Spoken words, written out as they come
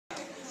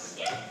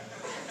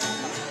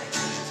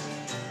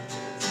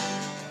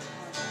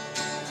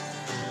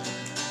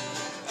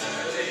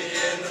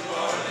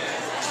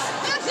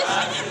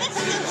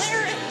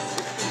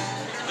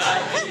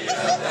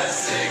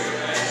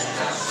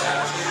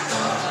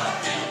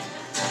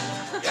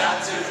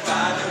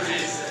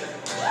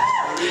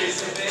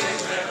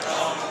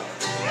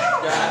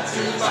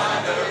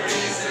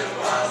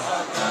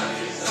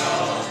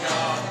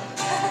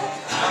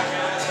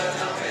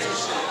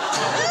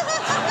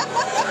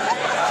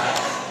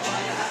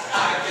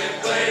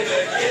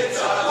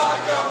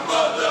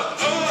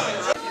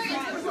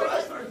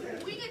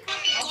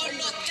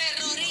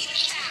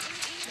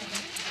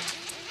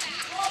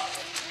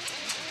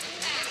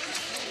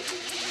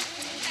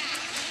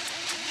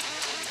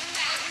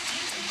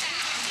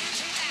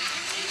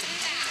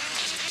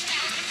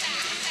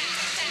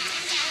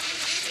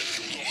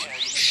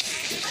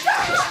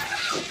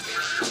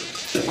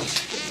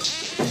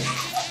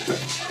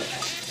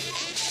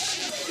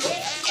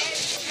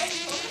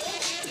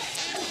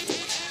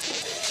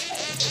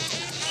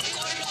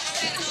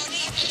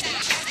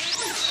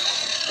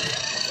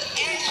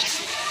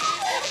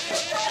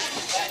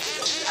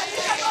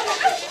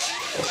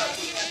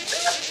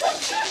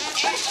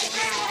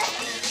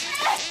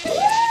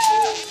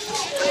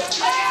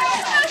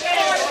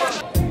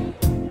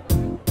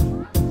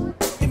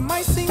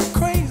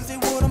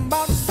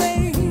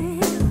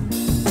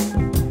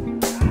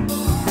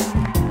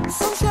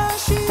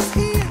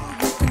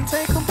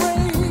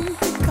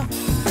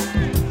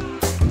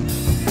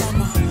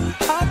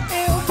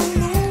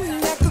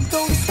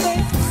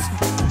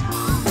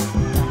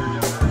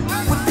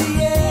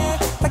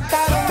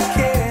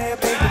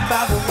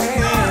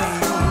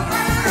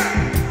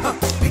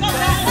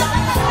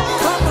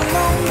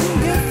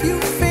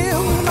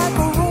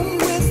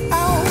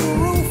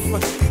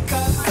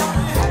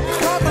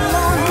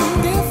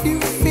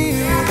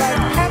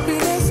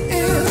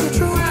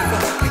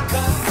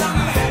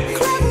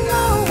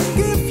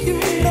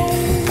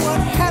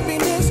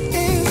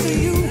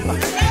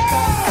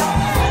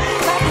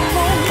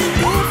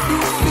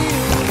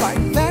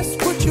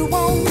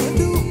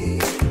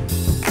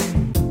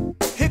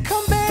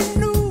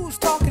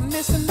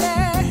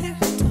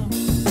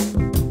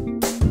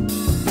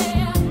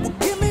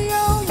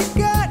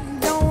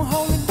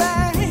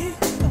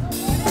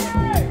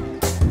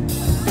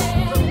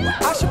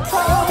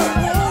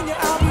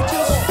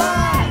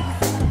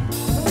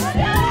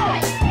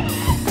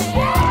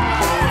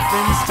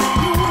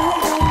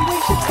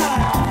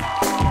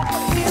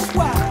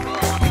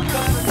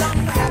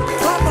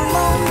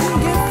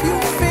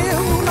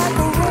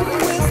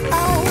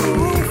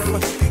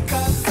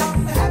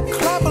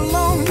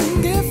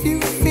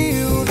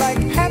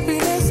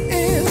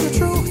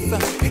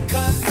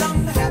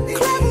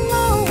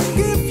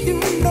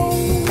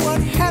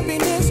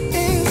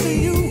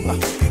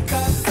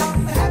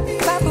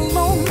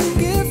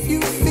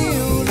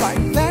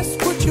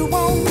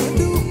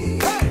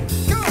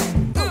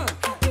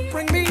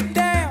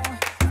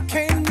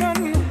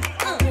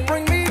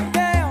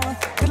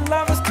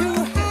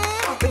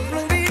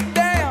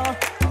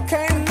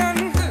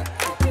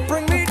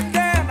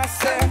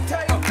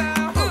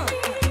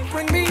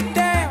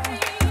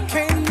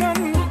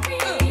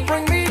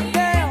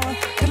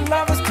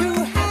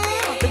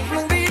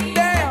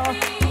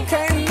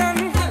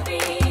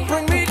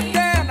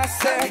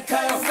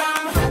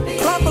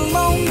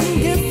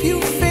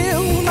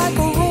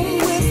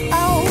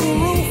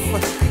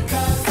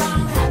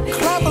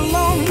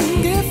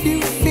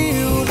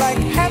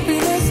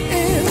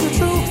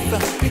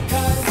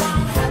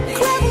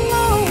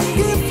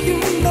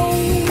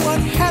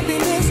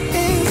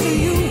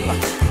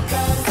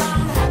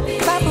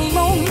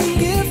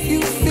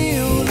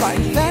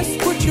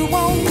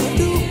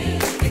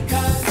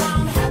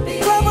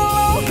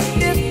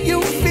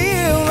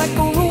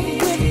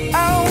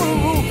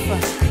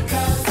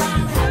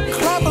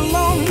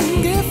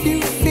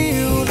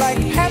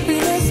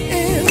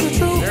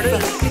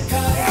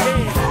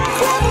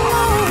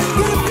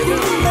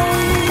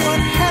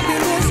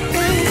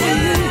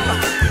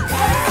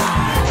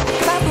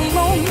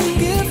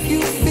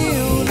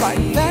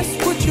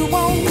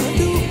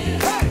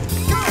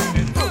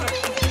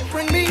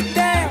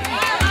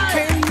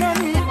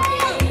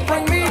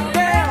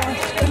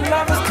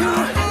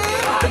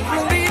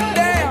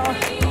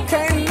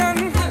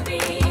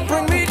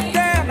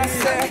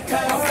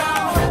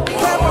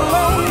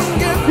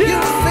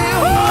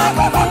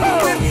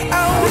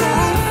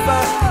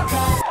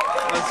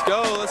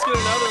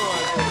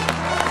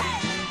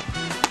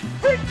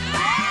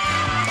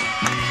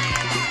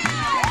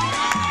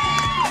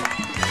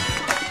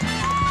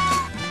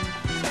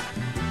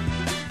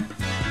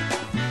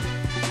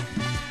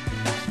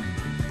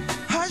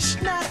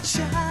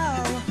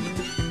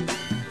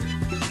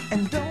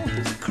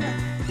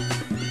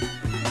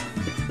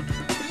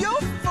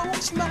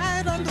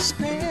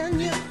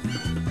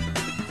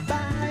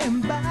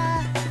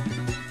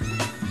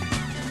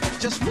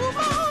Just move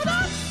on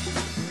up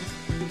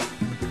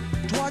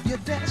toward your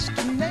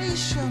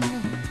destination.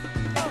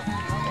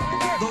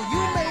 Though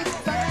you may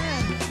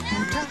find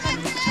from time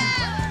to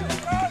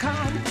time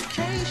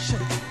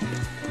complication.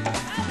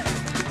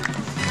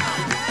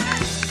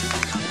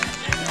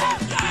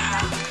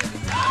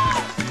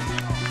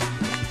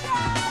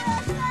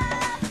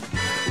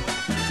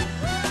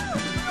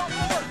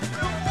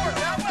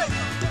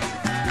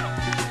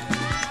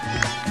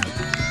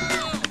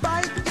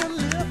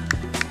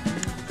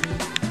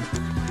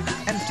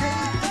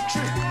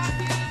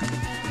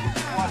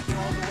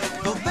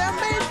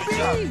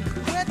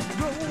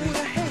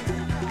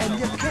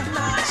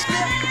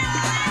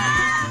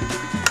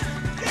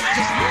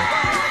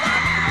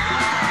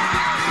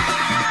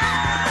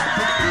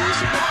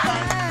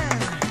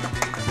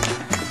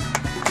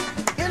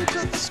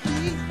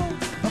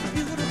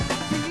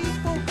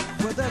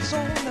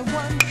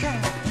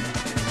 mankind.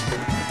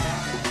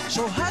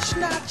 So hush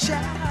not,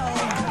 child,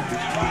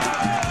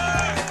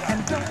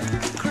 and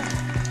don't cry.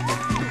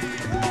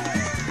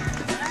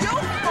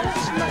 Your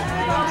folks might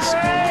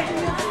understand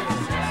you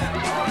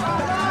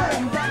by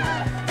and by.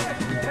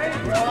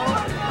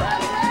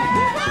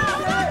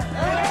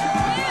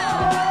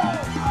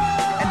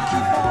 And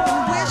keep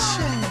on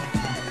wishing.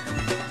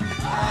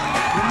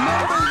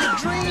 Remember your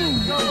dream,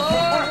 your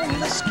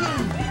only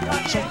scheme.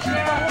 So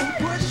keep on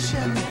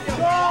pushing.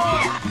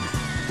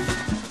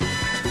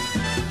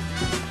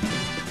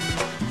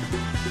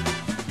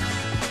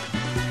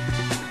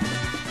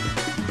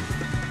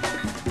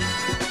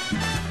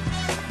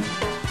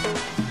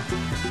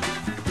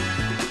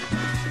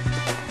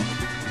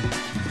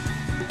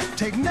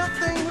 Take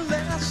nothing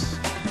less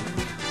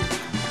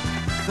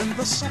than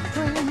the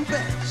supreme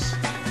best.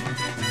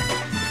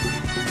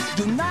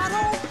 Do not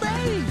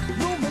obey,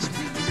 rumors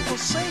people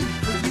say,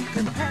 but you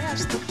can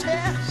pass the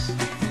test.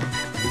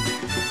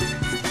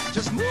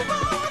 Just move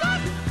on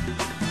up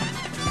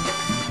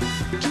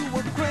to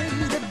a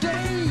greater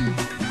day.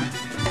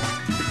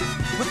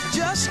 With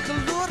just a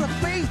little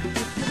faith, if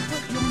you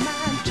put your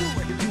mind to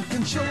it, you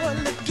can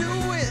surely do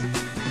it.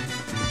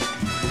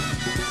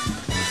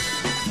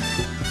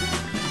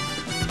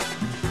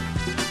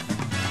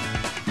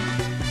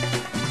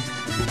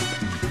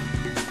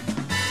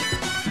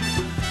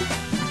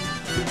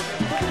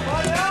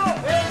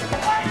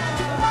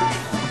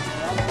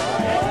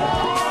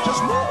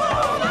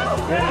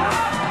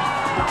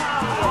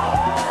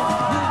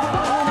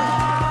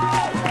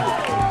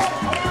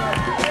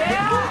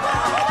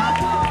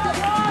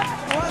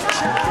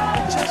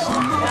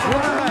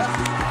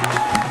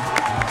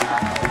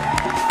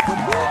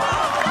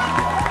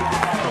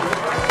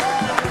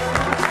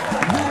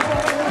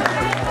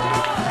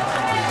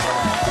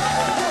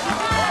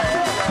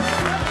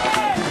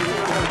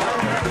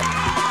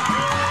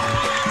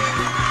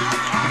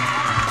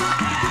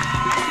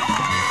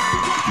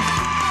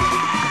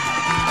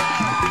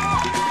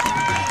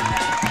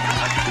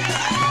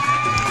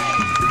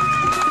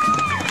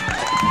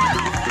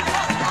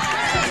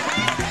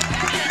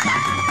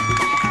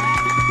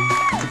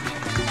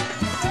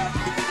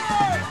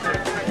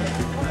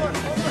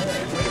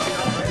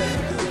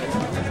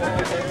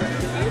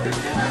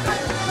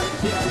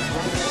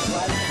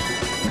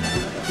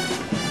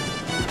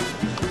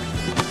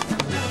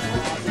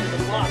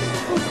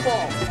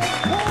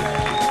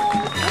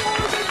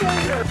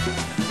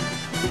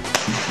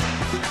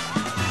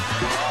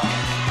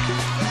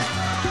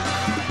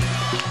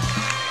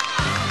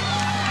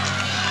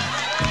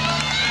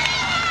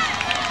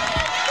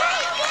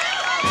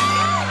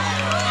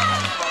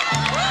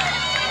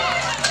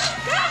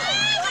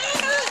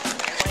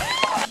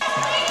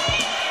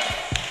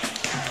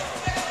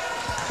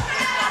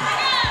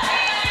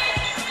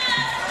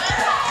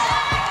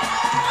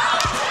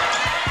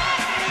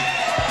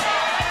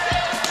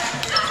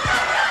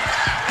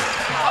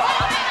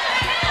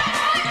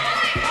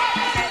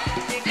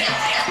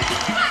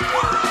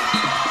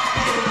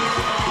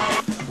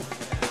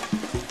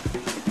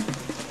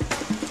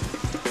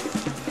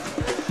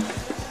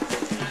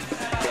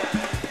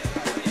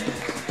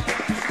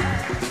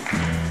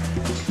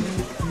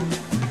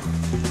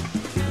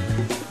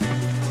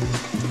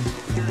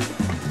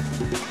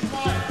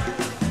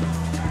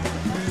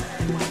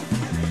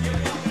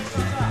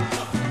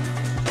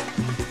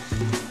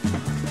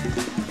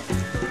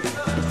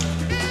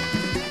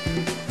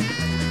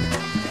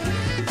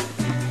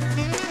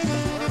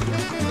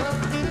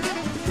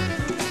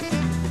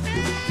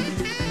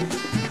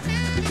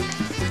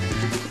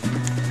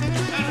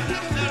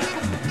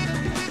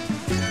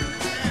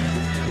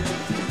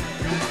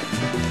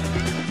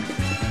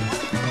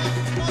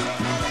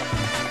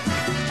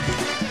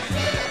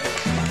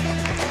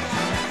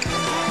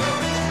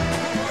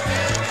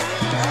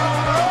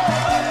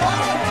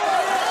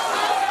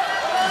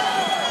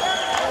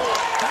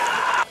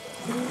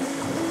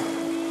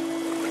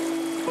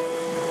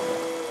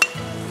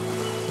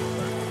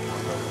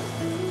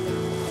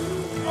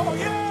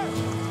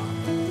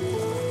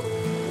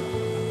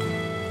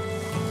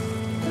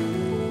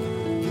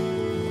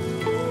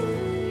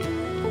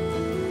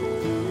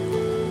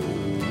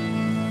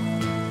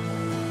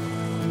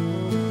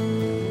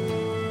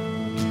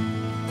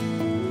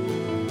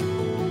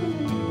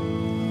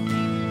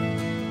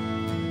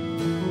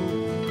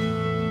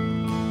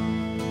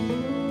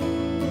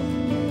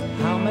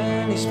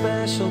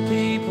 Special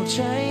people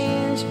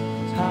change.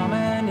 How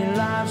many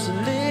lives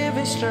are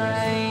living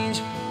strange?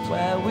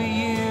 Where were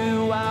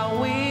you while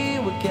we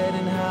were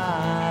getting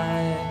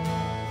high?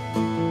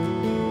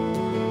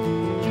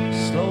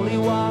 Slowly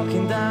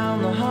walking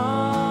down the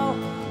hall,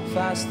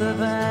 faster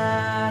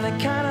than a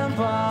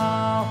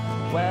cannonball.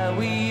 Where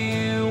were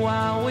you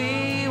while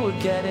we were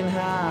getting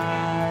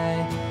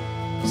high?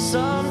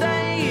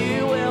 Someday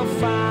you will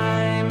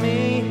find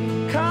me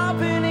caught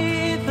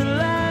beneath the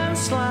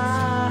landslide,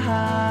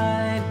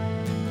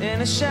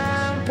 in a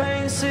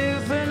champagne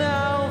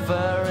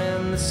supernova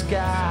in the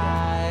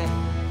sky.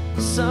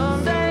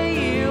 Someday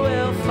you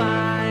will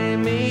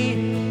find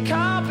me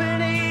caught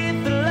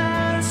beneath the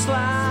landslide.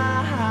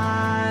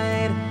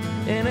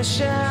 a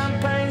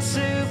champagne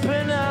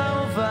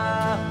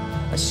supernova,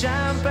 a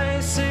champagne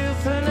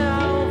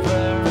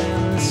supernova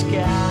in the sky.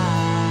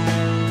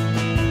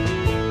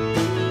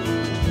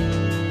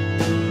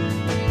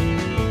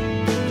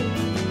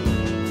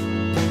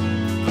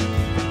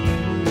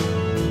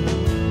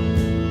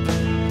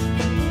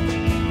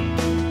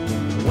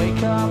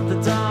 Wake up the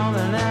dawn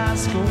and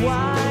ask her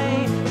why.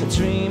 A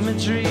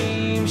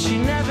dream, she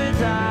never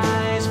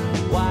dies.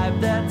 Wipe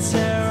that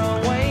tear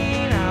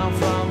away now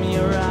from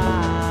your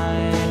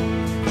eye.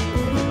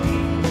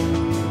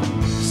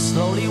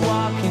 Slowly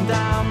walking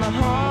down the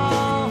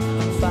hall,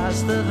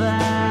 faster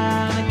than